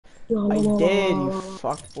I did, you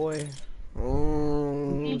fuck boy.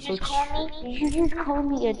 Did you just call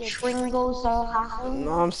me a Tringo Sahaha?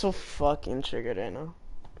 No, I'm so fucking triggered right now.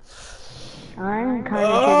 I'm kinda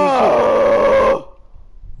triggered too.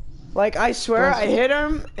 Like, I swear I hit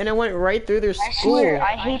him and it went right through their I skull. swear,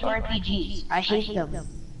 I hate RPGs. I hate them.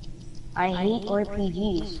 I hate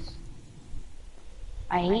RPGs.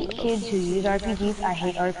 I hate kids who use RPGs. I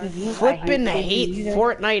hate RPGs. Flippin' I hate hate kids who use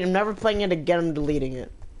Fortnite. I'm never playing it again. I'm deleting it.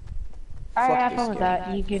 Alright, Fuck have this fun with game.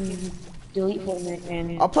 that. You can delete Fortnite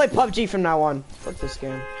and I'll play PUBG from now on. Fuck this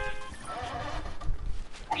game.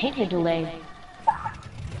 I hate the delay.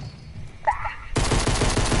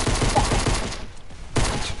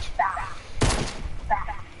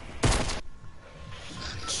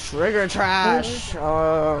 Trigger trash.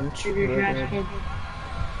 Trigger trash kid.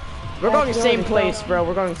 We're going to the same place, bro.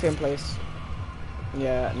 We're going to the same place.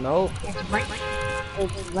 Yeah, nope.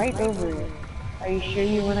 It's right over it. Are you sure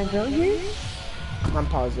you wanna go here? I'm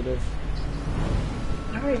positive.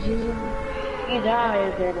 Alright, you die,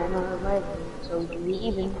 then I'm alive, so we can be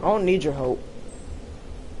even. I don't need your hope.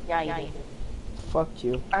 Yeah, you do. Fuck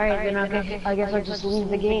you. Alright, then I guess I'll just leave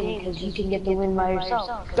the game, because you can get the win by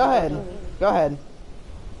yourself. Go ahead. Go ahead.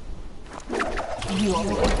 You want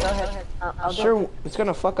me to go ahead? I'll Sure, it's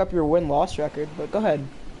gonna fuck up your win-loss record, but go ahead.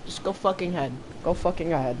 Just go fucking ahead. Go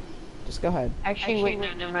fucking ahead. Just go ahead. Actually, wait,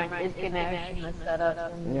 no, never mind. It's gonna actually mess that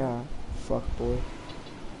up. Yeah. Fuck boy.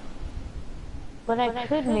 But I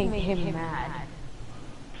could make him mad.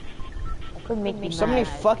 I could make him So mad. many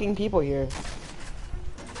fucking people here.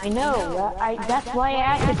 I know. That's why I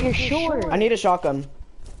asked if you're sure. I need a shotgun.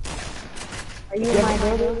 Are you in my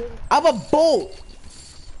building? I have a bolt!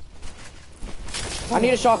 I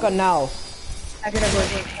need a shotgun now. I could have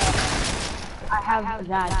worked. I have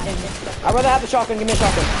that. I'd rather have the shotgun. Give me a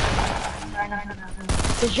shotgun.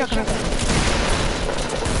 This shotgun.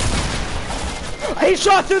 He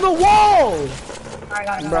shot through the wall! I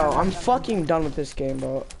got it. Bro, I'm fucking done with this game,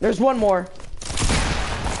 bro. There's one more.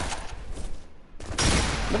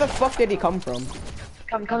 Where the fuck did he come from?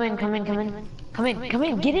 Come in,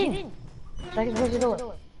 get in. So I can close the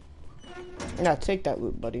door. Yeah, take that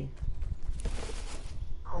loot, buddy.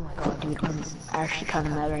 Oh my god, dude, I'm actually kind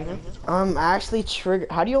of mad right now. I'm actually triggered.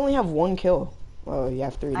 How do you only have one kill? Oh, you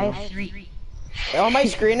have 3 now. I have 3. On my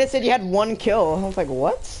screen it said you had 1 kill. I was like,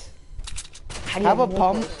 what? How do you Have a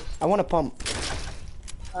pump. I want a pump.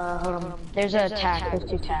 Hold on. There's a tag. There's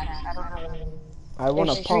 2 tags. I don't have any. I want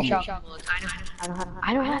a There's pump. 3 shotgun bullets.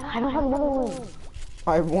 I don't have another one.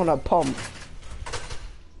 I want a pump.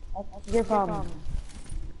 That's your problem.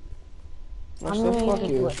 I said, fuck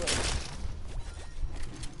you.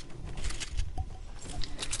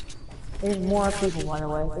 There's more people, by the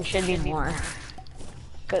way. There should be more.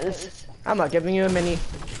 Cause I'm not giving you a mini.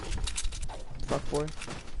 Fuck boy.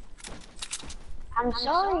 I'm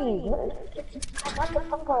sorry. What the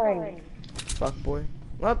fuck already? Fuck boy.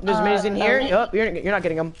 Oh, there's minis in here. Oh, you're not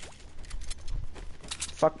getting them.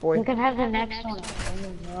 Fuck boy. You can have the next one.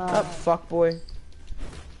 Oh, fuck boy.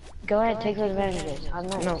 Go ahead, take those advantages. I'm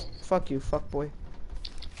not. No, fuck you, fuck boy.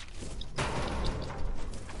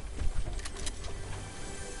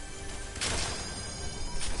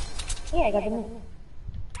 Yeah, I got them.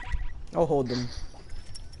 I'll hold them.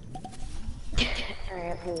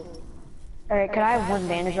 Alright, can I have 1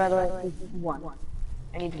 bandage, by the way? 1.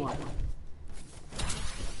 I need 1.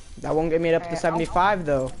 That won't get me up to 75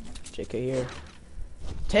 though. JK here.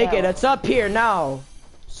 Take it, it's up here now.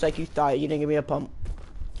 It's like you thought you didn't give me a pump.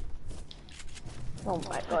 Oh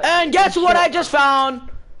my god. And guess what I just found?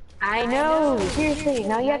 I know, seriously.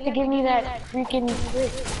 Now you have to give me that freaking.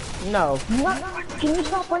 No. What? Can you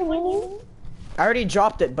stop putting in here? I already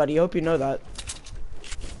dropped it, buddy. Hope you know that.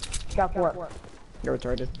 Drop what? You're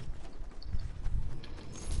retarded.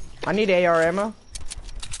 I need AR ammo.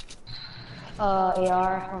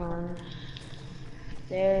 AR, hold on.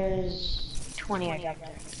 There's 20 I got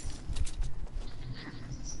there.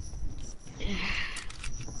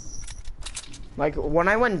 Like, when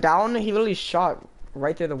I went down, he literally shot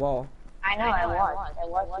right through the wall. I know, I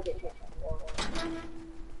watched it.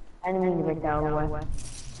 I didn't mean to break that all the way.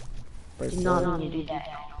 Did not mean to do that.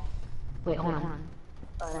 Wait, hold on.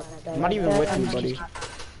 I'm not even with you, buddy.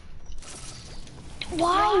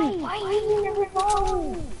 Why? Why you never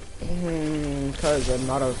know? Cause I'm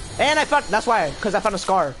not a. And I found. That's why. Cause I found a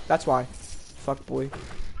scar. That's why. Fuck boy.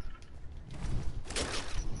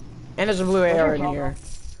 And there's a blue AR in here.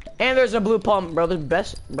 And there's a blue pump, bro. The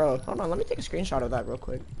best, bro. Hold on. Let me take a screenshot of that real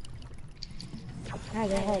quick. Go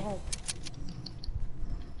ahead.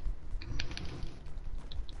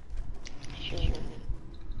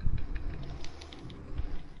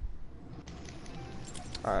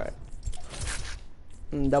 Alright.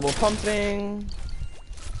 Double pumping.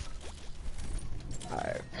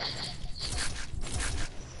 Alright.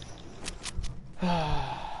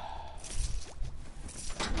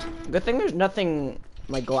 Good thing there's nothing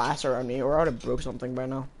like glass around me, or I would have broke something by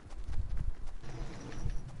now.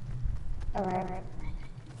 Alright.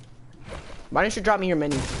 Why don't you drop me your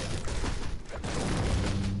mini?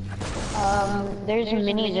 There's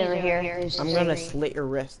minis over here. I'm gonna slit your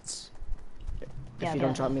wrists if you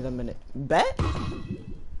don't drop me the minute. Bet?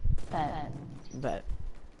 Bet. Bet.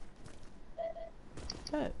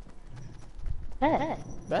 Bet. Bet.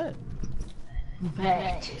 Bet.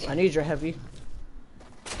 Bet. I need your heavy.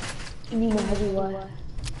 You need a heavy one.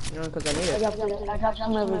 You know, because I need it. I got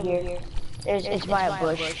some over here. It's by a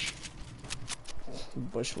bush.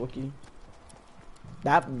 Bush Wookie.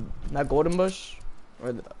 That golden bush?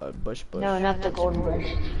 Or the bush? No, not the golden bush.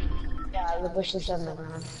 Yeah, the bush is on the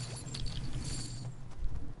ground.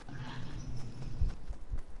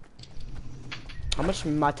 How much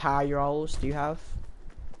materials do you have?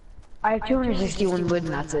 I have 261 wood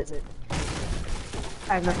and that's it.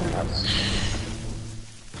 I have nothing else.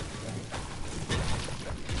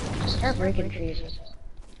 Start breaking trees.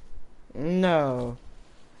 No.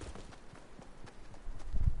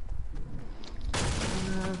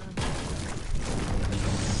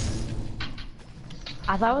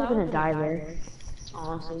 I thought I was gonna die there,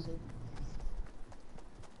 honestly.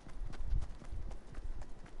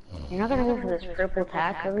 You're not gonna go for this purple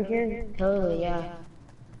tack over here? Totally, yeah.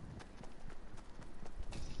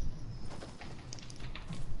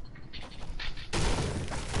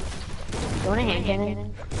 You want a hand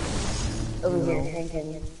cannon? Over here, hand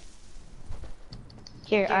cannon.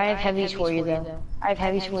 Here, I have heavies for you though. I have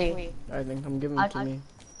heavies for you. I think I'm giving it to me.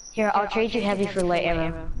 Here, I'll trade you heavy for light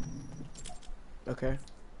ammo. Okay.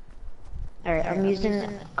 Alright, I'm using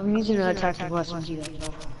another tactical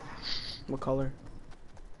SMG. What color?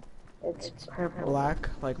 It's purple. Black,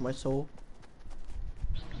 like my soul.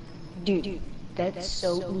 Dude, that's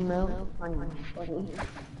so emo.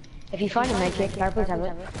 If you find a medkit, can I please have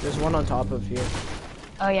it? There's one on top of here.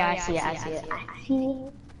 Oh yeah, I see it, I see it.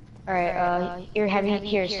 Alright, you're heavy.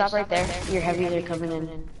 Here, stop right there. You're heavy, they're coming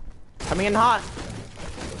in. Coming in hot.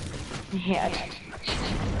 Yeah.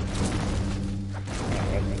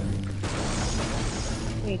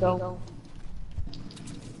 There you go.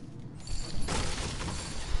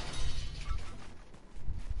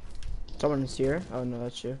 Someone's here. Oh no,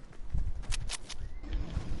 that's you.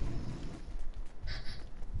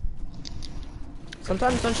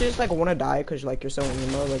 Sometimes don't you just like want to die because like you're so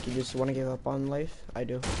emo, like you just want to give up on life? I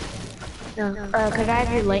do. No. Could I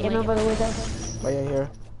have your light ammo by the way though? Oh yeah, here.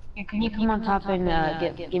 Yeah, can you come on top and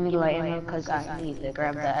give me the light ammo because I need to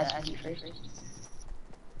grab the SMG first.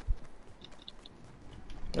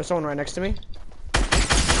 There's someone right next to me.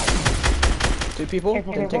 2 people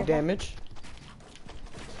didn't take damage.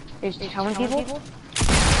 There's how many people?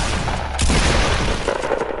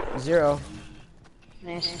 0.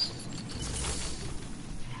 Nice.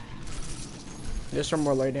 There's some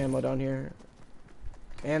more light ammo down here.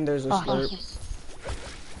 And there's a slurp. Yes.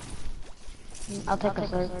 I'll take a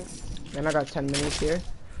slurp. And I got 10 minutes here.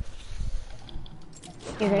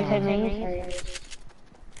 You got 10 minutes?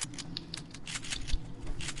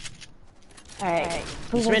 Alright.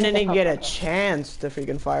 This man didn't get a chance to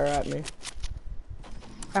freaking fire at me.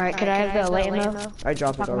 Alright, could I have the light ammo? I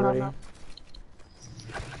dropped it already. I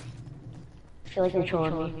feel like you're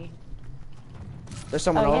trolling me. There's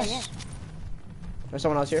someone else. Yeah. There's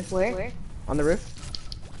someone else here. Where? On the roof.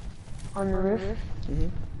 On the roof? Mm-hmm.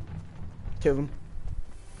 2 of them.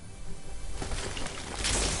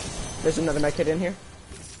 There's another med kit in here.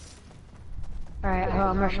 Alright,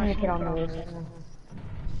 I'm rushing to get on the roof.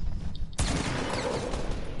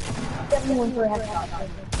 One for a headshot.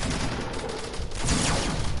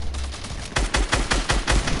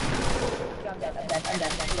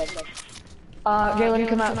 Jalen,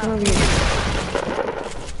 come out, come over here.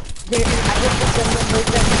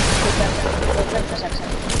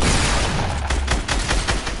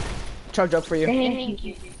 Charge up for you. Thank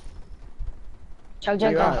you. Charge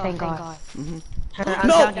up, oh, thank God.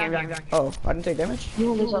 No! Oh, I didn't take damage?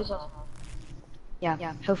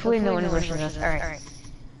 Yeah, hopefully no one rushes us. Alright.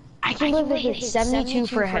 I can live to hit 72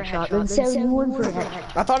 for a headshot, then 71 for a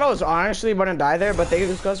headshot. I thought I was honestly gonna die there, but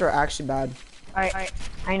these guys are actually bad. Alright,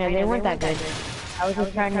 I know, they weren't that good. I was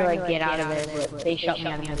just trying to like get out of there, but they shot me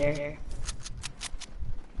out of there.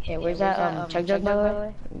 Okay, where's that chug jug by the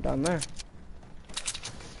way? Down there.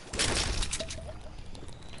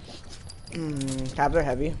 Cabs are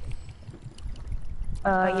heavy.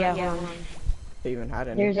 Yeah, hold on. They even had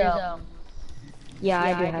any. There's yeah,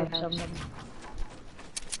 I do have some.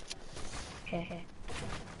 Okay.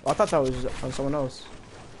 Oh, I thought that was on someone else.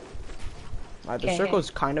 The Okay, circle's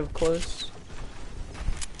kind of close.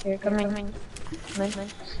 Here, come in.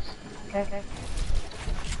 Okay.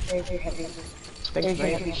 There's your heavy. Thanks,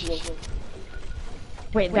 mate. Heavy shield.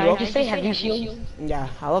 Wait, did I just say heavy shield? Yeah,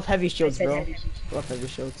 I love heavy shields, bro. heavy I love heavy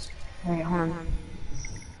shields. Alright, hold on.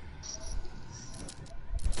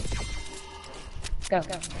 Go.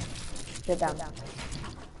 Sit down.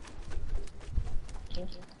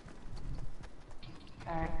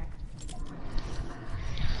 Alright.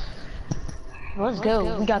 Let's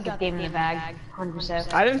go. We got this game in the bag.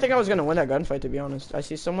 100%. I didn't think I was gonna win that gunfight, to be honest. I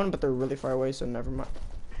see someone, but they're really far away, so never mind.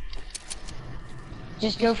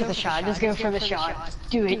 Just go for the shot. Just go for the shot.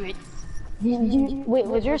 Do it. Wait,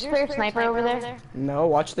 was your spare sniper over there? No,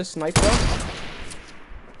 watch this sniper.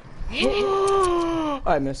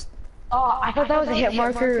 I missed. Oh, I thought that was a hit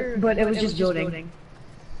marker, but it was just building.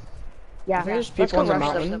 Yeah, I think there's people on the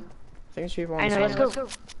mountain. I think there's people on the mountain.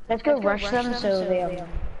 Let's go rush them so they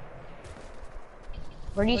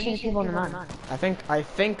Where do you see the people on the mountain? I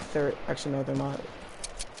think they're actually no, they're not.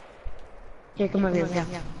 Here, come over here.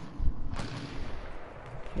 Yeah.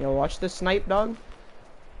 Yo, watch this snipe, dog.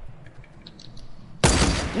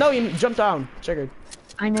 No, you jumped down. Triggered.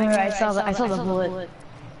 I know. I saw the bullet.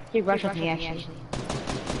 He rushed with me actually.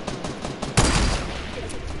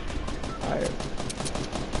 Alright.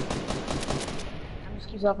 I'm just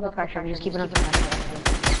keeping up with the pressure. I'm just keeping up with the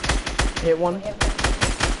pressure. Hit one.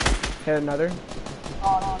 Hit another.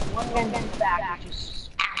 One gun back. Just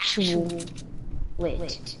actual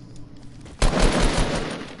lit.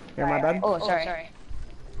 Here, my bad. Oh, sorry.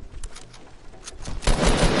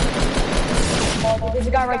 Oh, there's a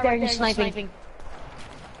guy right there. He's sniping.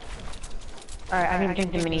 Alright, I need to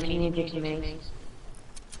drink the minis.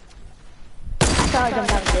 I thought I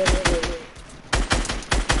jumped out of it.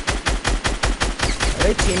 Are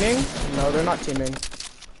they teaming? No, they're not teaming.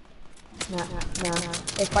 No.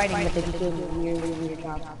 They're fighting, but they're doing a really weird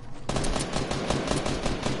job.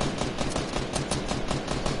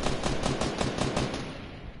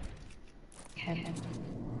 Okay.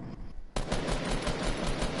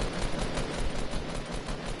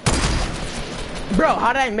 Bro,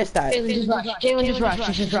 how did I miss that? Jalen just rushed.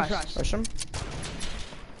 Rush him?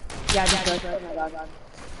 Yeah, just rush. Oh my god.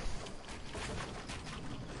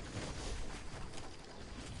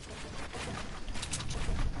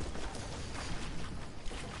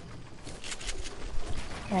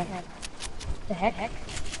 Okay. The heck?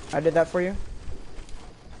 I did that for you?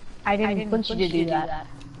 I didn't want you to do that.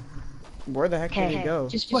 Where the heck did he go?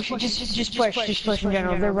 Just push in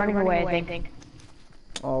general. They're running away, I think.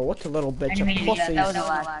 Oh, what a little bitch. That was a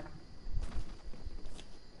lag.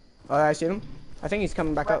 Oh, I see him. I think he's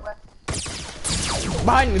coming back up.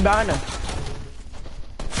 Behind him.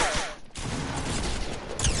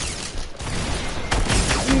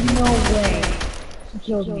 No way. He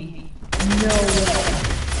killed me. No way.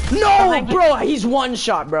 No, bro, he's one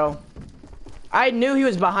shot, bro. I knew he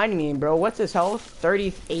was behind me, bro. What's his health?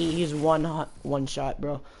 38. He's one shot,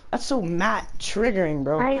 bro. That's so mad triggering,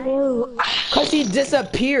 bro. I know. Cause he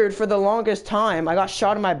disappeared for the longest time. I got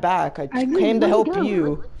shot in my back. I came to help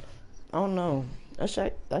you. I don't know. That's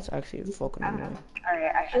actually fucking annoying.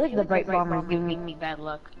 Alright, I feel like the bright bomber is giving me bad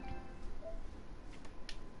luck.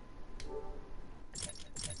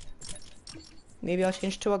 Maybe I'll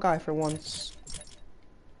change to a guy for once.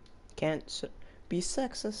 Can't be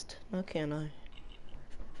sexist, now can I?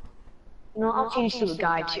 No, I'll change to a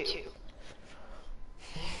guy too.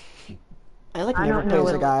 I never play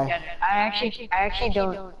as a guy. I actually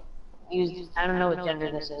don't use. I don't know what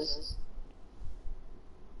gender this is.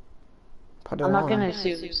 I'm not gonna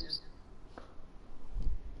assume.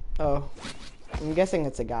 Oh, I'm guessing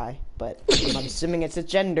it's a guy, but I'm assuming it's a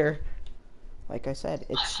gender. Like I said,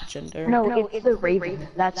 it's gender. No, it's a raven.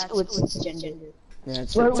 That's what's gender. Yeah,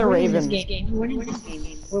 it's a raven. We're winning this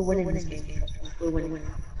game. We're winning this game. We're winning.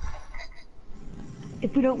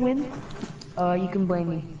 If we don't win, you can blame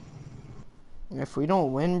me. If we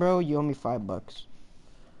don't win, bro, you owe me $5.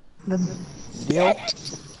 Deal?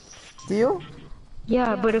 Deal?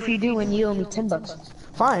 Yeah, but if you do win, you owe me $10.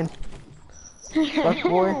 Fine. Fuck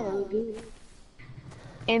boy.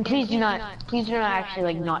 And please do not actually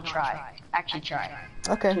like not try. Actually try.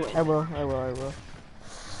 Okay, I will.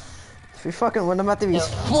 If we fucking win, I'm about to be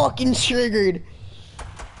fucking triggered.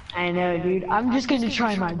 I know, dude. I'm just gonna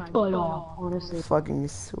try my butt off, honestly. Fucking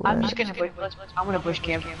swear. I'm just gonna bush. I'm gonna bush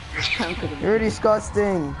camp. You're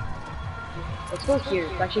disgusting. Let's go here.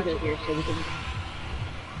 Let's actually go here so we can.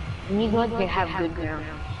 We need to have good ground.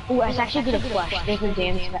 Ooh, it's actually gonna flush. There's a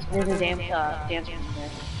dance in there.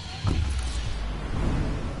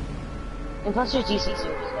 And plus there's decent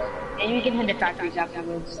servers. maybe we can hit the factories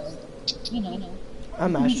afterwards, so, you know.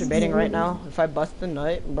 I'm masturbating right now. If I bust the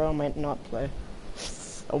nut, bro, I might not play.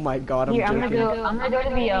 Oh my god, I'm joking. I'm gonna go to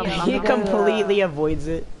the, He completely avoids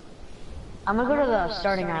it. I'm gonna go to the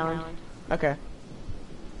starting island. Okay.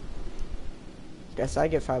 Guess I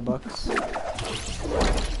get $5.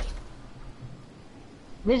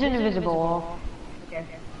 There's an invisible wall. Okay.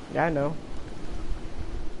 Yeah, I know.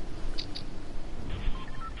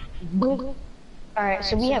 Alright,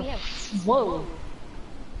 so we have, whoa.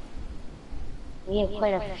 We have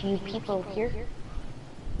quite a few people here.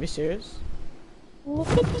 You serious?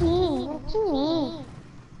 Nicotine, to me.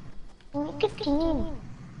 Nicotine.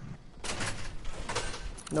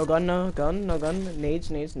 No gun, no gun, no gun.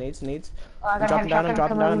 Nades. Oh, I'm dropping down, I'm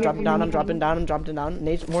dropping down.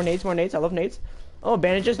 Nades, more nades. I love nades. Oh,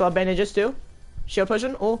 bandages, love bandages too. Shield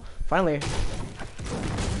pushing. Oh, finally.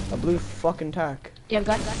 A blue fucking tack. Yeah,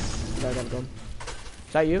 gun. Yeah, I got a gun.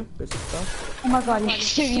 Is that you? Good stuff. Oh my god,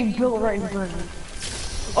 you built right in front of me.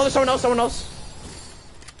 Oh, there's someone else.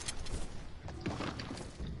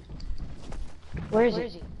 Where is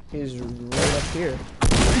he? He's right up here.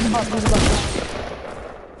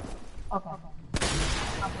 Okay.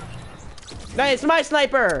 Nice, my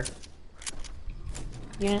sniper!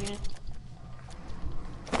 Yeah.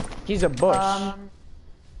 He's a bush.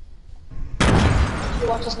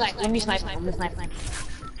 Watch the snipe. Let me snipe.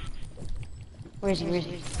 Where is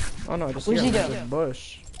he? Oh no, I just Where's hear he him go? in the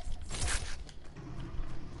bush.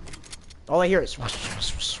 All I hear is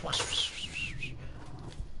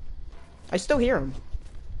I still hear him.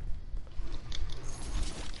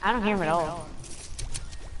 I don't hear him at all.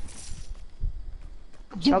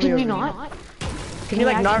 Probably Can you over not? Can you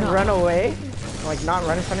like not run away? Like not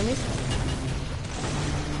run in front of me?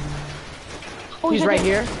 Oh, he's right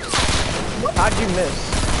here. How'd you miss?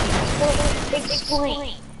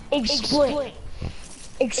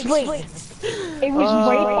 Explain. It was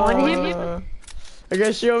right on him. I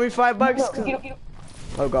guess you owe me $5.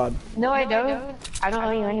 Oh god. No, I don't. I don't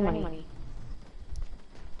owe you any money.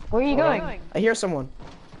 Where are you going? I hear someone.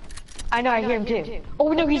 I know, I hear him too.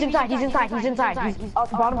 Oh no, he's inside. He's on the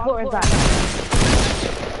bottom floor inside.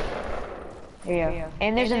 There you go.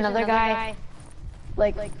 And there's another guy,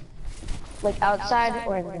 like outside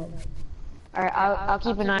or. Alright, I'll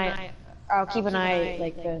keep an eye.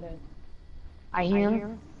 Like I hear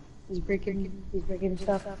him. He's breaking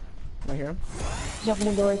stuff. I hear him. He's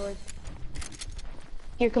opening doors.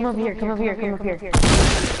 Here, come over here.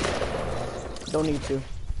 Don't need to.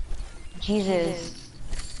 Jesus.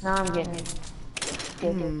 Now I'm getting it.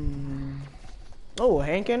 Oh,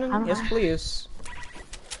 hand cannon? Yes, please.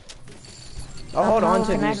 I'll hold on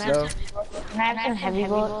to these though. Can I have some heavy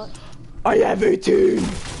bullets? I have 18!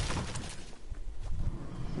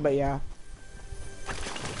 But yeah.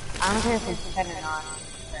 I don't care if it's 10 or not.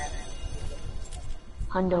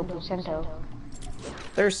 Hundo percento.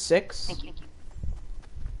 There's 6.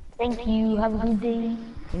 Thank you. Have a good day.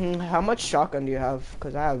 How much shotgun do you have?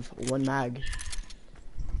 Cause I have 1 mag.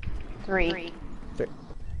 3.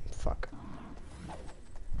 Fuck.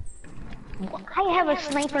 I have a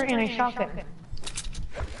sniper and a shotgun.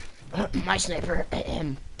 My sniper.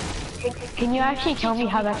 Can you actually tell me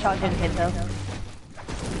how that shotgun hit though?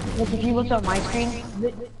 Like if you looked on my screen,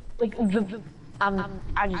 like I don't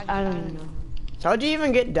even know. How'd you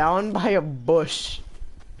even get down by a bush?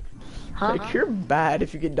 Huh? Like you're bad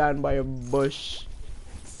if you get down by a bush.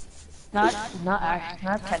 Not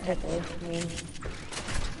technically. I mean.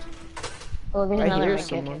 Oh, there's I another hear one.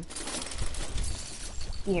 someone.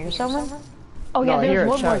 You hear someone? Oh yeah, No, I hear there's a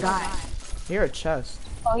one more chest. guy. I hear a chest.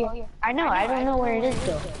 Oh yeah, I know. I don't know where it is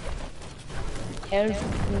though.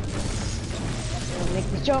 Make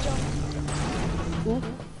the jump.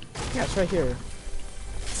 Yeah, it's right here.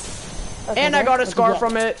 Okay, And I got a scar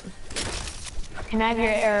from it. Can I have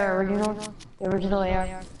your original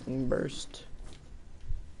AR? Burst.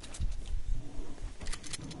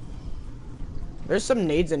 There's some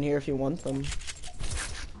nades in here if you want them.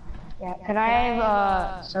 Yeah. Can I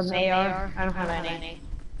have some AR? I don't have any.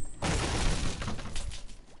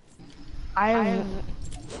 I have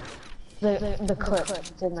the clip.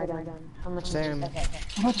 It's in my gun. How much? Same. Okay.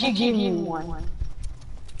 How much you give me one?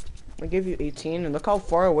 I gave you 18, and look how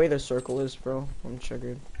far away the circle is, bro. I'm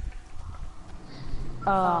triggered.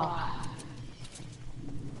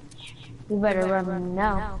 We better run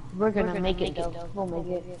now. We're gonna make it though. We'll make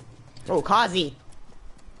it. Oh, Kazi!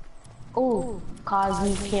 Oh,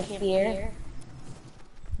 Kazi campfire.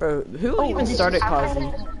 Bro, who even started Kazi?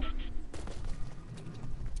 I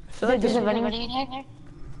feel like There's this a vending machine here,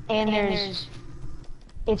 and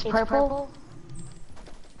it's purple.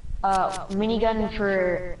 Minigun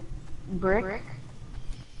for brick.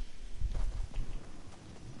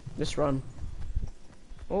 Just run.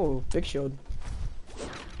 Oh, big shield.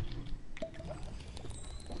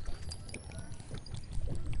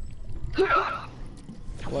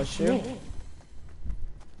 Bless you.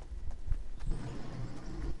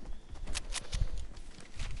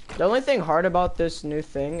 The only thing hard about this new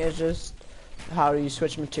thing is just how you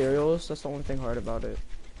switch materials. That's the only thing hard about it.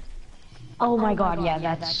 Oh my god,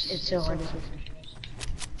 yeah, it's so hard to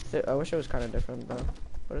switch. I wish it was kind of different though,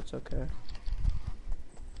 but it's okay.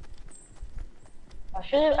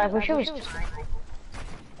 I wish it was.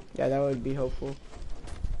 Yeah, that would be helpful.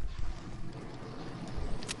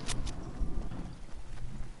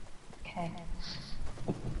 Okay.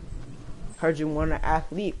 Heard you want an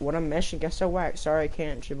athlete. What I'm meshing, guess so whack. Sorry I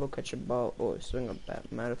can't dribble, catch a ball, or swing a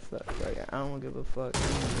bat. Matter of fact, right? I don't give a fuck.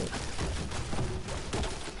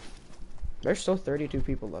 There's still 32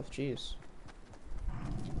 people left. Jeez.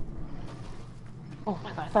 Oh my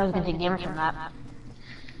god, I thought I was gonna take damage from that.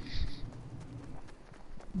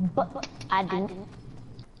 But I didn't.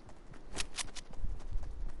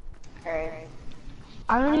 Alright.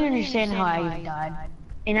 I don't even understand how I even died.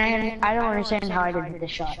 And I don't understand how I didn't hit the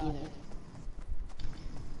shot either.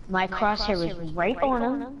 My crosshair was right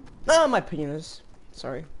on him. No, my penis.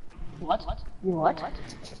 Sorry. What? You what?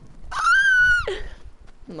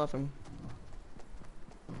 Nothing.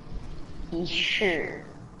 You sure?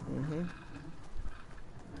 Mhm.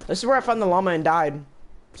 This is where I found the llama and died.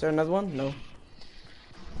 Is there another one? No.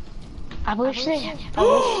 I wish they.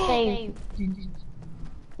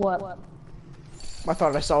 What? I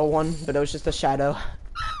thought I saw one, but it was just a shadow.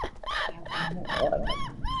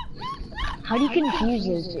 How do you confuse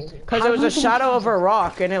those two? Because it was a shadow of a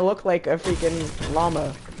rock and it looked like a freaking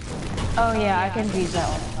llama. Oh yeah, I confuse that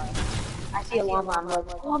one. I see a llama, I'm like,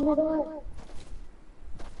 oh my god.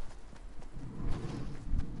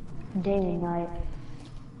 Day and night.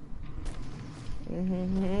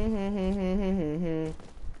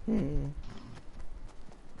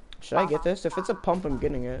 Should I get this? If it's a pump, I'm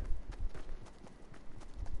getting it.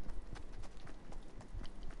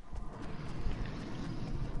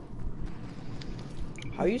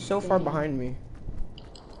 How are you so far behind me?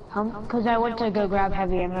 Because I went to go grab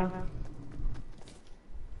heavy ammo.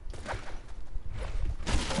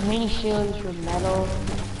 Mini shields for metal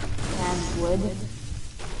and wood.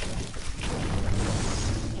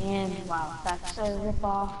 And wow, that's a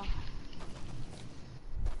ripoff.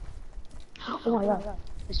 Oh my god,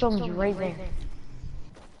 the storm's right there.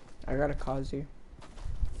 I got a Kazi.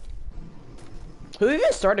 Who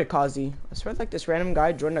even started Kazi? I swear like this random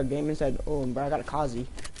guy joined our game and said, oh bro, I got a Kazi.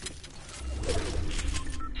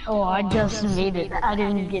 Oh, I just made it. I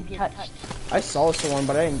didn't get touched. I saw someone,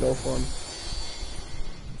 but I didn't go for him.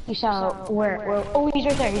 You saw where? Oh, he's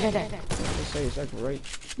right there, he's right there. I say he's like right.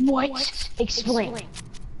 What? Explain.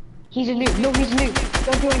 He's a noob. No, he's a noob.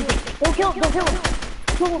 Don't do anything. Don't kill him. Don't kill him.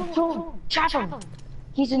 Kill him. Trap him.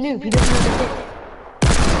 He's a noob. He doesn't know the thing.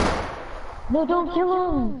 No, don't kill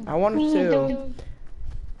him. I wanted Please to. Don't.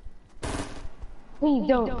 Please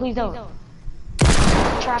don't. Please don't.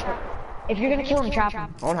 Trap him. If you're gonna kill him, trap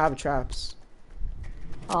him. I don't have traps.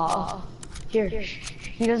 Aw. Here.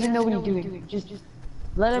 He doesn't know what he's doing. Just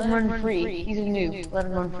let him run free. He's a noob. Let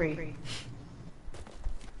him run free. He'll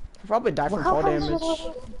probably die from fall damage.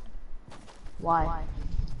 Why?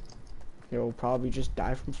 He'll probably just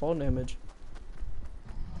die from fall damage.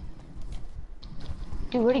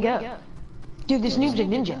 Dude, where'd he go? Dude, this noob's a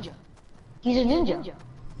ninja. He's a ninja.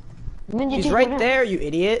 Ninja He's 2.0. right there, you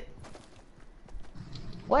idiot.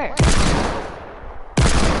 Where?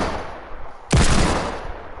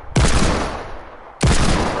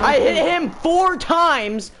 I hit him 4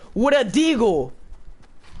 times with a deagle.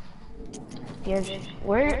 Yes.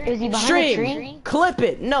 Where is he? Behind Stream. a tree? Clip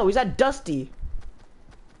it. No, he's at Dusty.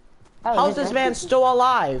 Oh, How's this man still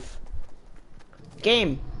alive?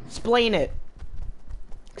 Game, explain it.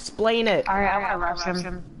 Explain it. Alright, I'm gonna rush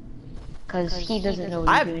him. Cause he doesn't know what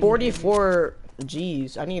I he's have doing. 44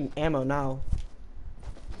 G's. I need ammo now.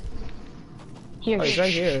 Here. Oh, he's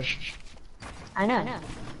right here. I know.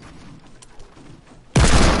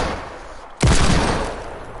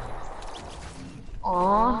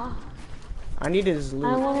 Aww. I need his loot.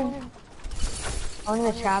 I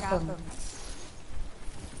wanted to trap him.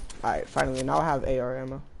 Alright, finally, now I have AR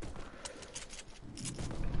ammo.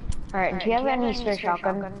 Alright, do you have any spare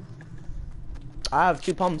shotgun? I have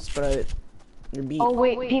 2 pumps, but you're beat. Oh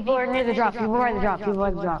wait, people are near the drop. People are at the drop. People are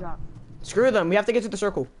at the drop. Screw them, we have to get to the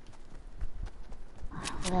circle.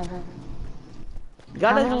 Whatever. You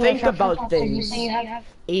gotta How many think shotgun about shots did you things. say you have?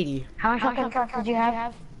 80. How many shotgun shots did you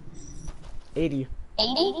have? 80.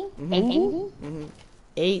 80? Mhm. 80? Mhm.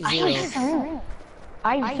 80.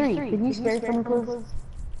 I have 3. Can you spare from close?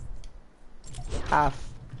 Half.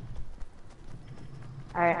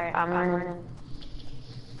 Alright,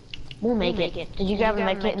 we'll make it. Did you grab a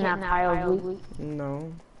med kit in that pile of loot?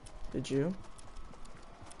 No. Did you?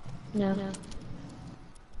 No.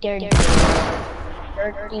 There's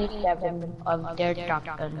 37 of their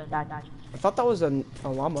shotguns. I thought that was a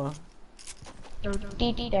llama.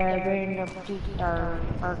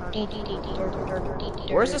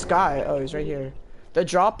 Where's this guy? Oh, he's right here. The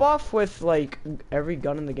drop off with like every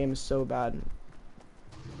gun in the game is so bad.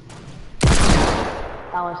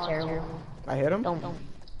 That was terrible. I hit him? Don't.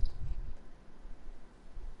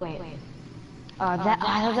 Wait. I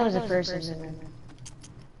thought that was the first one.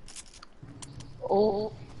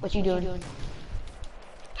 Oh, what you doing?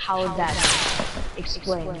 How did that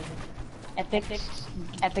explain? Epic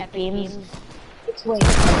games. Explain.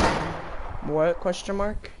 What? Question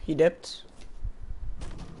mark? He dipped?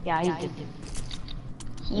 Yeah, he did.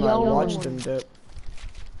 No, I watched him dip.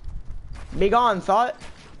 Be gone, thought.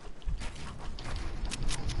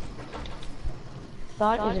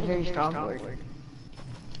 Thought is a very strong word.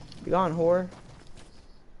 Be gone, whore.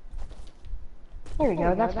 There we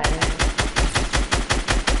go, that's better.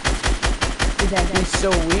 He's so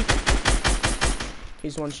weak.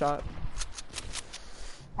 He's one shot.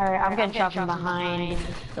 Alright, I'm getting shot from behind.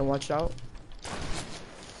 Then watch out.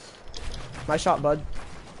 Nice shot, bud.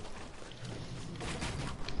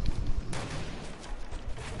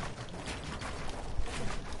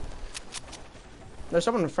 There's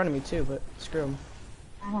someone in front of me too, but screw him.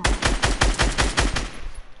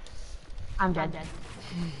 I'm dead.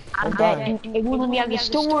 I'm dead. It won't let me out of the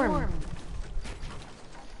storm.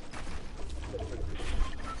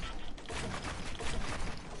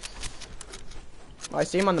 I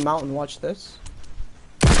see him on the mountain. Watch this.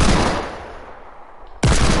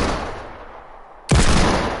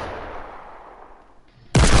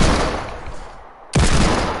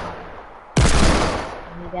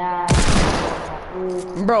 Yeah.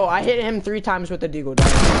 Bro, I hit him 3 times with the deagle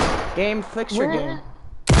dagger. Game, fix your game.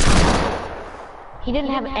 He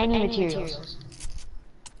didn't have any materials.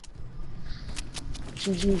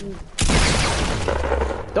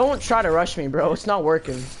 Don't try to rush me, bro. It's not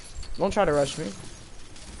working. Don't try to rush me.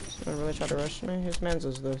 Don't really try to rush me. Whose man's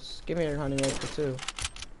is this? Give me your hunting rifle too.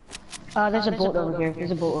 There's a bolt over here.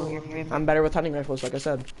 There's a bolt over here for him. I'm better with hunting rifles, like I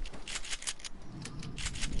said.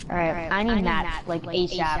 Alright, I need mats, like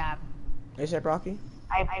ASAP. ASAP Rocky?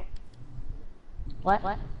 What?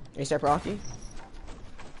 ASAP Rocky?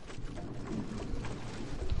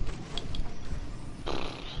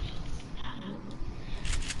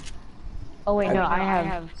 Oh wait, no, I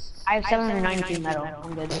have 792 metal.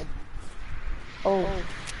 I'm good. Oh,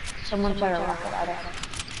 someone tried to rock it out of it.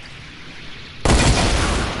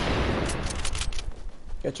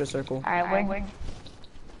 Get your circle. Alright, where?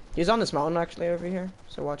 He's on this mountain actually over here,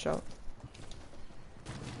 so watch out.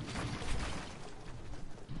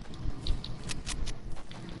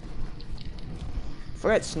 If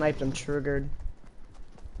I get sniped, I'm triggered.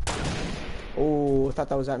 Oh, I thought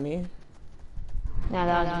that was at me. No,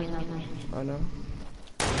 that was me. Oh no.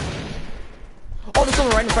 Oh, there's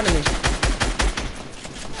someone right in front of me.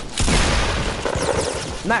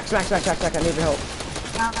 Max, I need your help.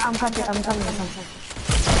 I'm coming.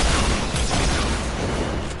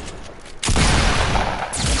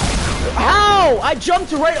 How? I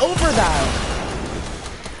jumped right over that.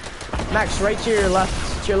 Max, right to your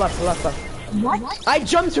left. To your left. What? I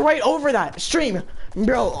jumped right over that. Stream.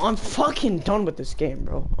 Bro, I'm fucking done with this game,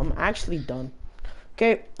 bro. I'm actually done.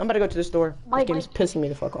 Okay, I'm about to go to the store. This game's pissing me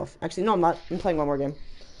the fuck off. Actually, no, I'm not. I'm playing one more game.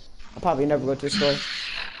 I'll probably never go to the store.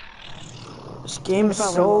 This game is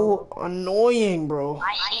so annoying, bro.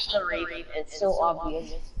 I hate the raven. It's so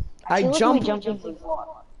obvious. I jump.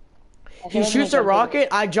 He shoots a rocket,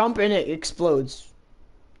 I jump and it explodes.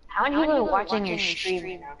 How many people are watching your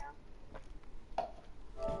stream now?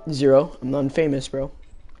 0. I'm not famous, bro.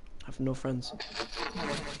 I have no friends.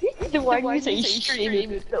 Then why do you say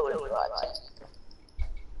stream?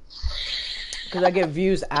 Because I get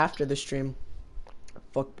views after the stream.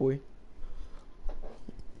 Fuck boy.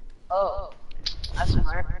 Oh, that's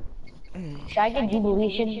smart. Should I get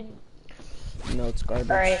jubilation? No, it's garbage.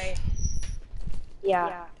 Alright.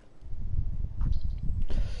 Yeah.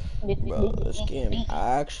 Bro, this game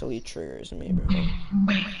actually triggers me, bro.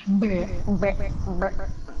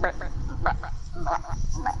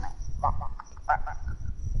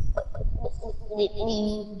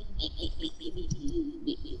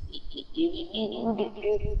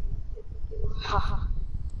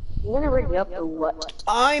 You gonna rig me up or what?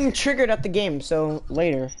 I'm triggered at the game, so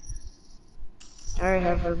later. Alright,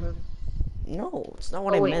 have fun. No, it's not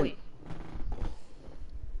what I meant. Wait.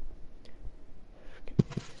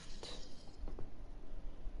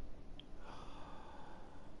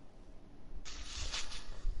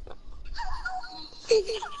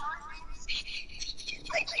 You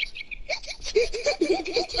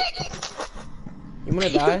wanna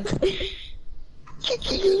die?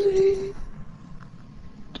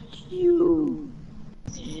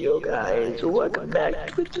 Yo guys, welcome back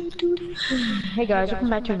to the Hey guys, welcome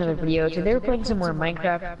back to another video. Today we're playing some more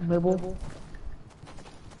Minecraft mobile.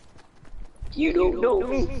 You don't know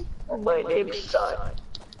me. My name's Simon.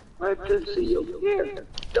 I'm just a young hair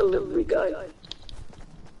delivery guy.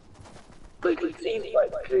 But it seems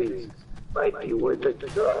like trees might be worth a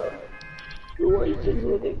try. Why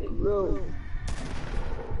doesn't it grow?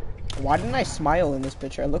 Why didn't I smile in this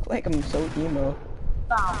picture? I look like I'm so emo.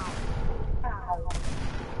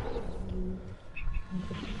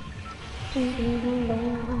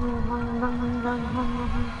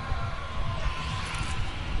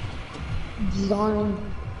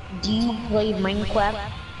 Zon, do you play Minecraft?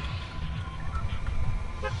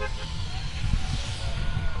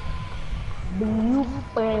 Do you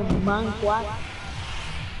play Minecraft?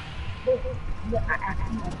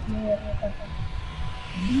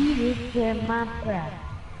 Do you play Minecraft?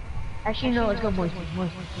 Actually, no, let's go Moisty.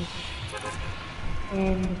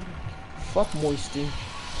 And Fuck Moisty.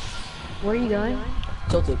 where are you going?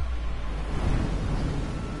 Tilted.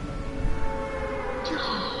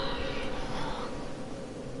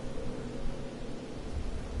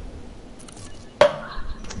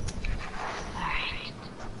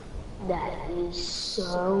 That is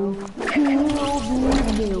so cool,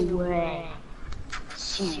 no way.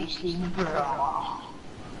 Seriously, bro.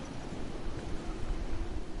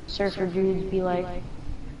 Surfer dudes be like,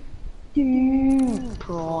 dude,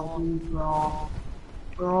 bro,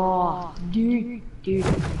 dude.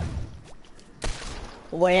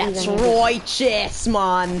 That's righteous,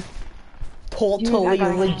 man. Totally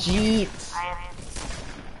Dude, legit.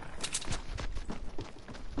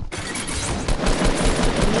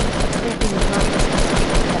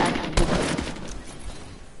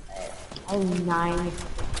 Oh, 9.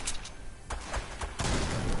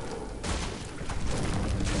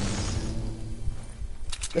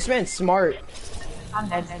 This man's smart. I'm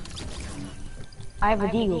dead. I have a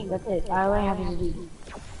deagle, that's it. I only have a deagle.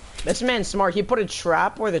 This man's smart. He put a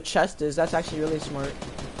trap where the chest is. That's actually really smart.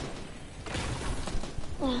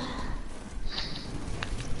 Alright,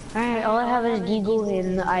 all I have is deagle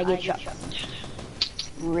and I get shot.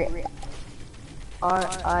 RIP.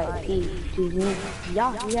 R.I.P. to me.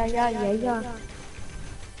 Yeah.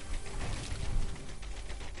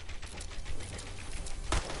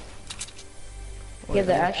 Yeah,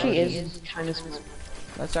 that actually is kind of smart.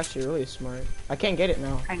 That's actually really smart. I can't get it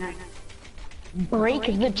now. I know. Break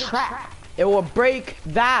the trap. It will break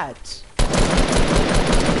that.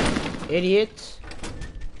 Idiot.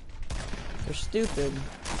 You're stupid.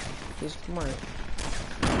 He's smart.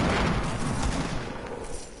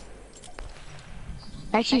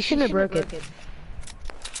 Actually, you shouldn't have broke it.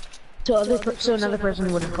 So another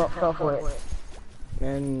person would have fell for it.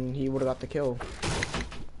 And he would have got the kill.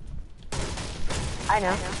 I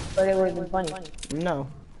know, but it would have been funny. No.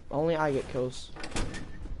 Only I get kills.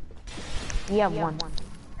 You have one,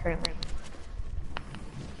 currently.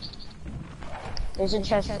 There's a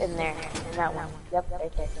chest in there, in that one. Yep,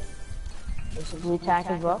 right there. There's a blue tack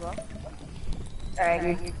as well.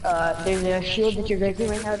 Alright, there's a shield that you're breaking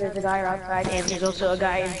right now. There's a guy outside, and there's also a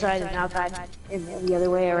guy inside and outside, and the other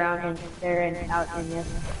way around, and there and out, and yes.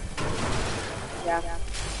 Yeah.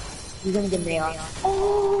 He's gonna get nailed.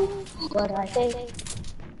 Oh, what I think.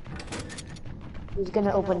 He's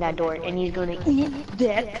gonna open that door, and he's gonna eat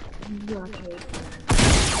that.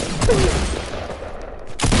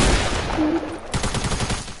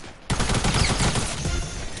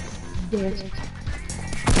 Yes.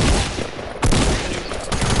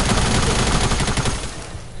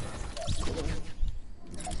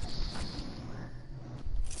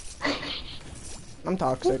 I'm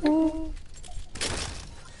toxic.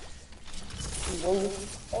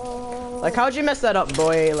 Like, how'd you mess that up,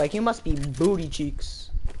 boy? Like, you must be booty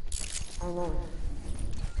cheeks. I know.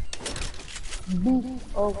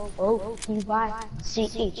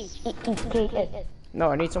 B-O-O-T-Y-C-H-E-E-K-S.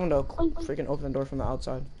 No, I need someone to freaking open the door from the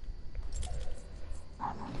outside.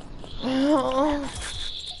 Huh?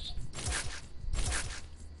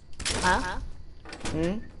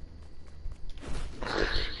 Hmm?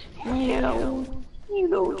 You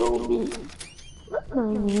don't know me.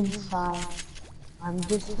 I'm inside. I'm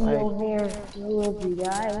just still here, delivery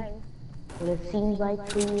guy. But it seems like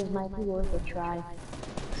please might be worth a try.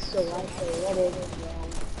 So I say let it go.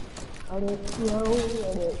 Let it go,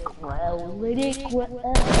 let it go, let it go.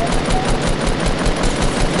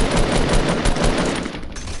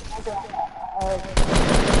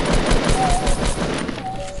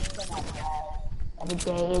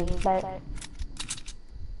 bet.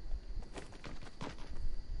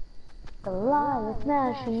 Goliath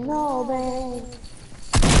National Bank.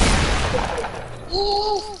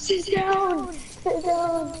 Oh, sit down! Sit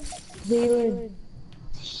down! Zaylen.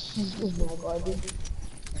 Oh my god, dude.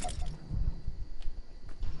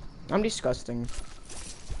 I'm disgusting.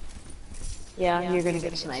 Yeah, you're gonna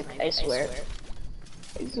get sniped, I swear.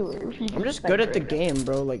 I swear. I'm just good at the game,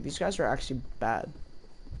 bro. Like, these guys are actually bad.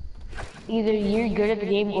 Either you're good at the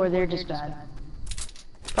game or they're just bad.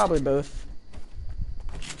 Probably both.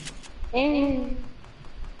 And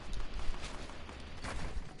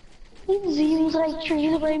it seems like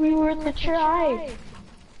trees might be worth a try.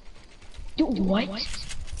 Dude, what?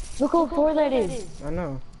 Look how far that is. I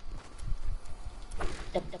know.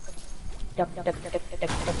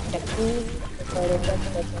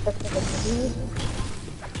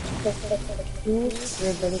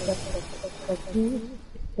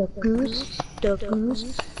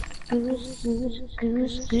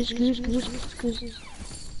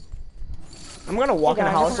 I'm gonna walk in a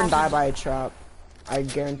house and die by a trap. I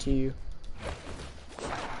guarantee you.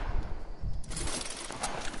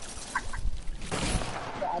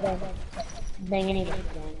 Bang, bang,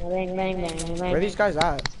 bang, bang. Where are these guys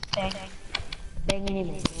at? Bang, bang,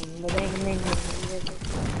 bang, bang, bang.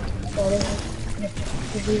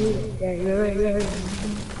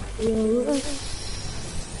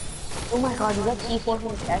 Oh my god, you got T4 from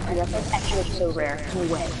the factory. That's actually so rare. No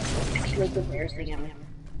way. Actually, like the rarest thing ever.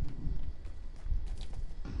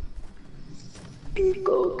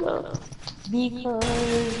 Because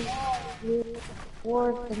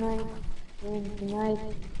war tonight, and tonight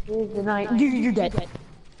is the night. Dude, you're dead.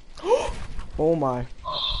 Oh my.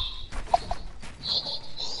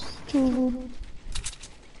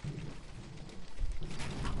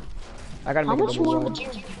 I gotta How make a much double more wall.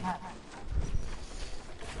 material do you have?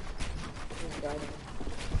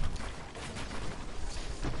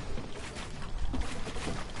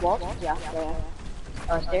 Wall? Yeah.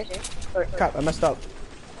 Stairs? Or, Crap, I messed up.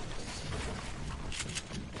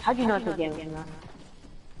 how'd you not take damage from that?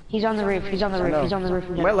 He's on the roof, he's on the roof, he's on the roof.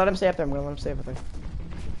 I'm gonna let him stay up there. I'm gonna let him stay up there.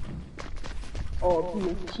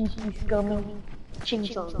 Oh, he's scummy. Ching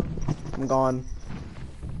chong. I'm gone.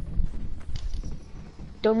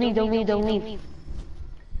 Don't leave.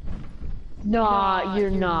 Nah, you're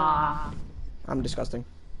not. I'm disgusting.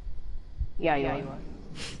 Yeah, you are.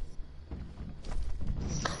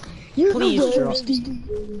 Please drop.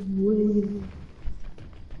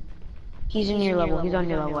 He's in your level, he's on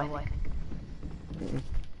your level, I think.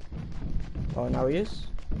 Oh, now he is.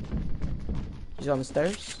 He's on the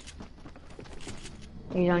stairs.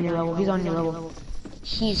 He's on your level,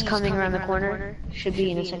 He's coming around the corner. Should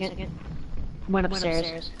be in a second. Went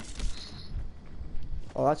upstairs.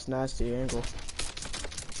 Oh, that's nasty angle.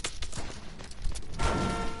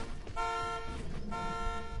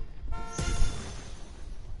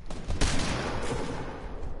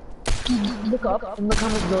 Look up and look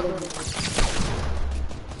on his building.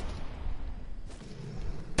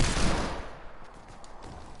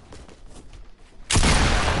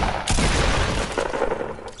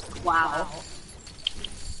 Wow.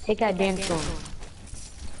 Take that dance song.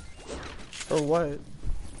 For what?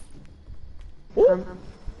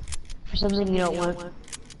 For something you don't want.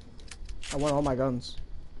 I want all my guns.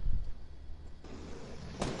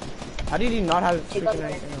 How did he not have freaking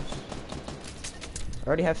anything else? I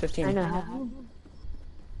already have 15. I know.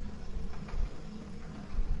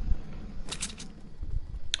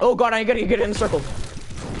 Oh god, I gotta get in the circle.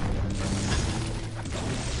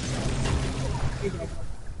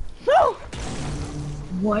 No!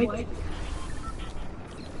 What?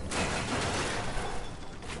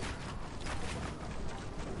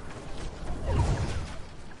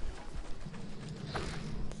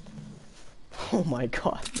 Oh my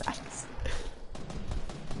god, that's...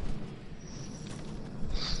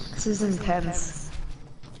 This is intense.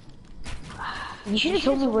 You should have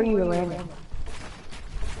told me where you were landing.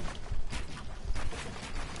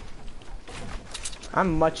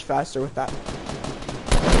 I'm much faster with that.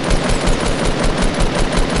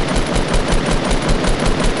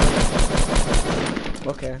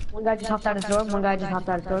 Okay. One guy just hopped out of storm, one guy just hopped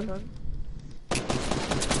out of storm.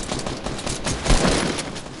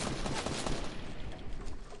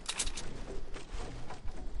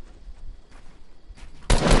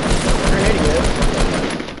 You're an idiot.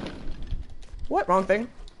 What? Wrong thing.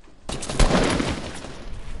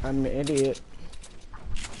 I'm an idiot.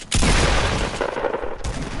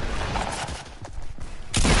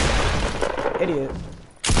 Idiot.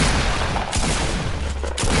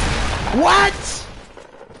 What?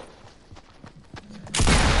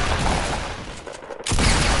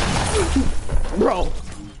 Bro.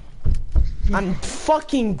 I'm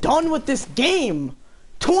fucking done with this game.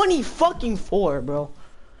 20 fucking 4, bro.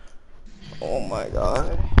 Oh my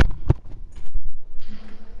god.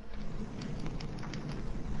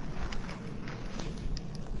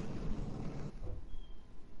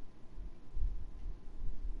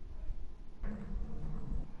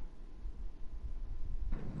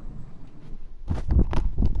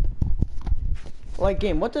 Like,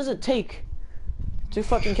 game, what does it take to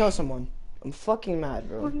fucking kill someone? I'm fucking mad,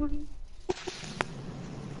 bro.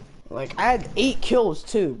 Like, I had 8 kills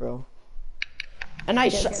too, bro. And I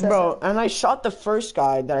shot the first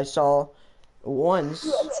guy that I saw once.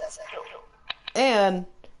 And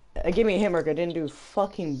it gave me a hit marker. I didn't do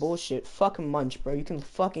fucking bullshit. Fucking munch, bro. You can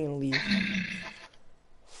fucking leave.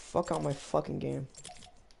 Fuck out my fucking game.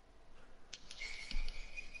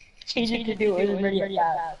 Change to do it already.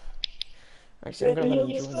 Actually, I'm gonna let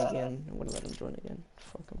him join again. I'm gonna let him join again.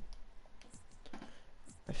 Fuck him.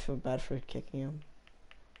 I feel bad for kicking him.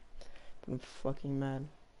 But I'm fucking mad.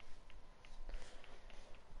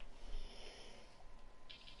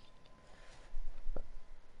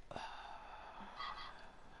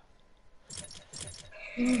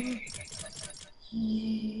 I'm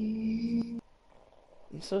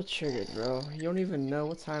so triggered, bro. You don't even know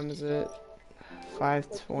what time is it.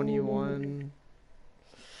 5:21.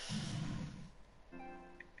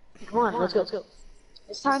 Come on, let's go.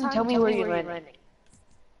 It's time to tell me where you're landing.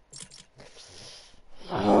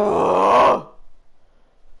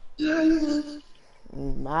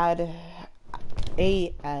 Mad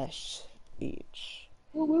ASH.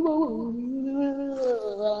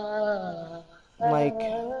 Like,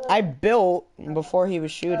 I built before he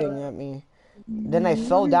was shooting at me. Then I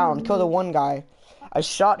fell down, killed the one guy. I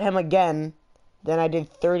shot him again. Then I did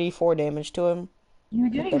 34 damage to him. You're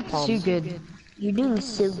doing so good. You're doing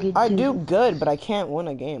so good. I do good, but I can't win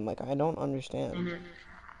a game. Like, I don't understand.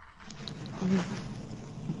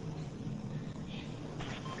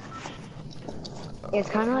 It's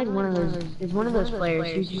kind of like one of those. It's one of those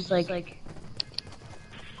players who's just like.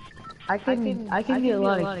 I can get a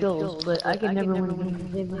lot of kills, but I can never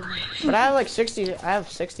win. But I have like 60. I have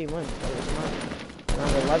 60 wins.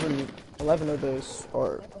 Around 11 of those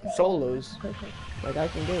are solos. Like, I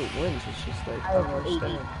can get wins. It's just like I don't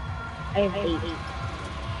understand. I have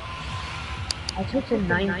 8. I took the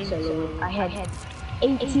 9th solo. I had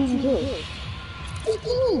 18 kills.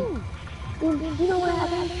 18. You know what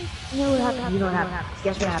happened? You know what happened? You know what happened?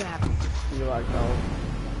 Guess what happened? You're like, no.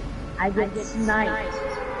 I get sniped.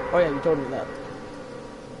 Oh yeah, you told me that.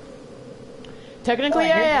 Technically,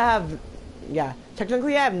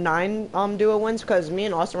 technically I have 9 duo wins because me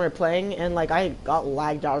and Austin were playing and like I got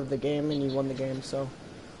lagged out of the game and you won the game, so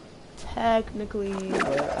technically,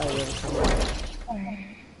 but I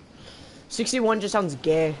win. 61 just sounds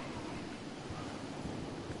gay.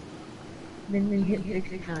 Then we hit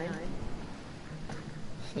 69.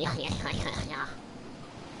 Yeah.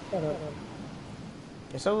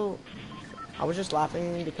 So I was just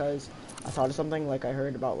laughing because I thought of something like I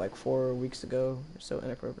heard about like 4 weeks ago. So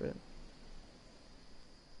inappropriate.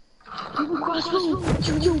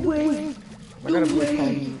 No way! I got a blue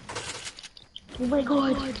phone. Oh my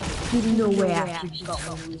god! No way I actually just got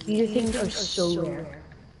one. These things are so rare.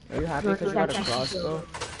 Are you happy because you got a crossbow?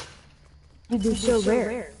 Dude, they're so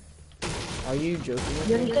rare. Are you joking with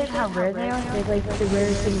You me? understand how rare they are? They're like the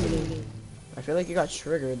rarest thing in the game. I feel like you got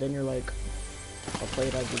triggered, then you're like, I'll play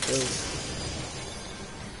it as a joke.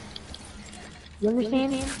 You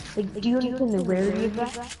understand? Like, do you understand the rarity of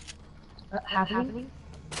that? Happening?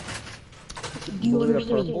 Do you Blue to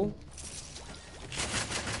understand? purple?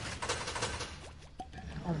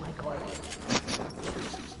 Oh my god.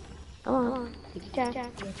 Come on, take your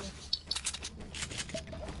time.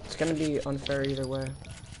 It's gonna be unfair either way.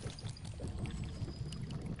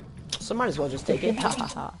 So might as well just take it. Ha ha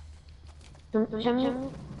ha.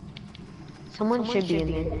 Someone should be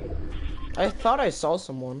in there. I thought I saw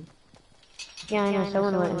someone. Yeah, I know,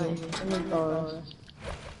 someone went in there. Someone followed us.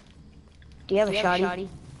 Do you have a shotty?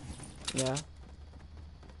 Yeah.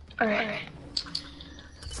 Alright.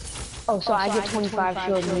 Oh, so I get 25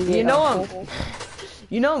 shield and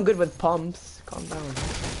You know I'm good with pumps. Calm down.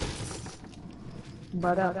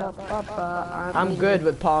 I'm good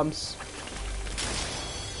with pumps.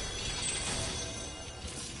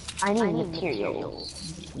 I need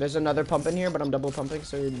materials. There's another pump in here, but I'm double pumping,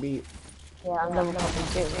 so you'd be. Yeah, I'm double pumping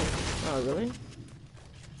too. Oh, really?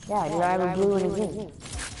 Yeah, dude, I have a blue and a green.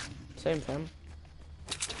 Same fam.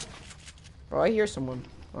 Bro, I hear someone.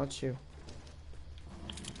 Oh, it's you.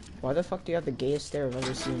 Why the fuck do you have the gayest stare I've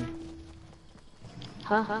ever seen?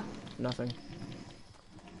 Huh? Nothing.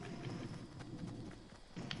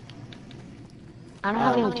 I don't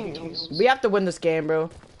have any tutorials. We have to win this game, bro.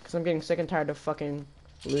 Cause I'm getting sick and tired of fucking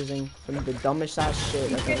losing from the dumbest ass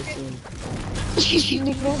shit I've ever seen.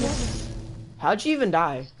 How'd you even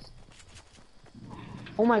die?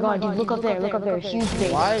 Oh my god, dude, look up there, huge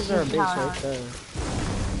base. Why is there a base right there?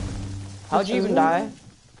 How'd you even die?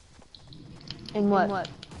 In what?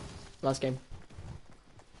 Last game.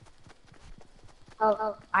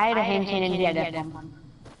 Oh, I had a hand cannon, he had a bomb.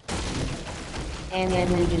 And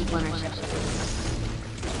then we just won ourselves.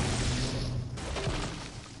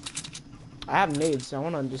 I have nades, so I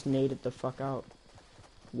wanna just nade it the fuck out.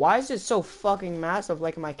 Why is it so fucking massive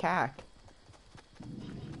like my CAC?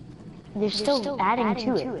 They're still adding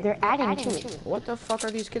to it. They're adding to it. What the fuck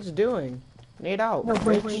are these kids doing? Nade out. No,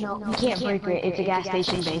 break it. No, we can't break it. It's a gas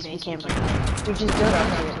station base. We can't break it. We just build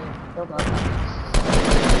up to it. Build up.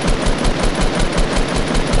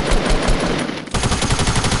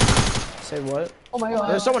 Say what? Oh my god.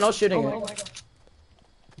 There's someone else shooting it.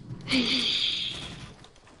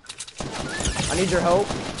 I need your help.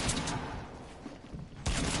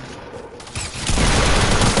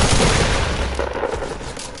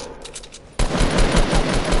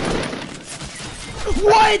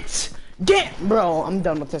 What? Get, bro. I'm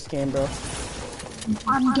done with this game, bro.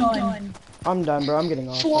 I'm done. I'm done, bro. I'm getting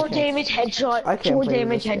off. 4 damage headshot. I can't 4 play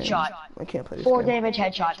damage this game. headshot. I can't play this 4 game. damage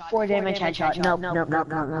headshot. 4 damage headshot.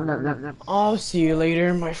 Nope. I'll see you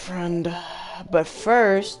later, my friend. But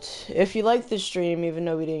first, if you like this stream, even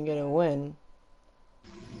though we didn't get a win,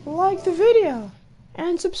 like the video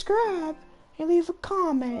and subscribe and leave a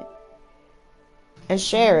comment and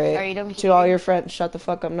share it to all your friends. Shut the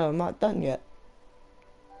fuck up. No, I'm not done yet.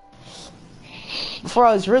 Before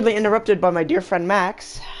I was rudely interrupted by my dear friend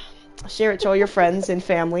Max, share it to all your friends and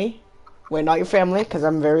family. Wait, not your family, because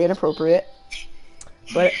I'm very inappropriate.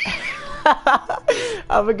 But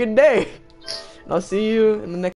have a good day. And I'll see you in the next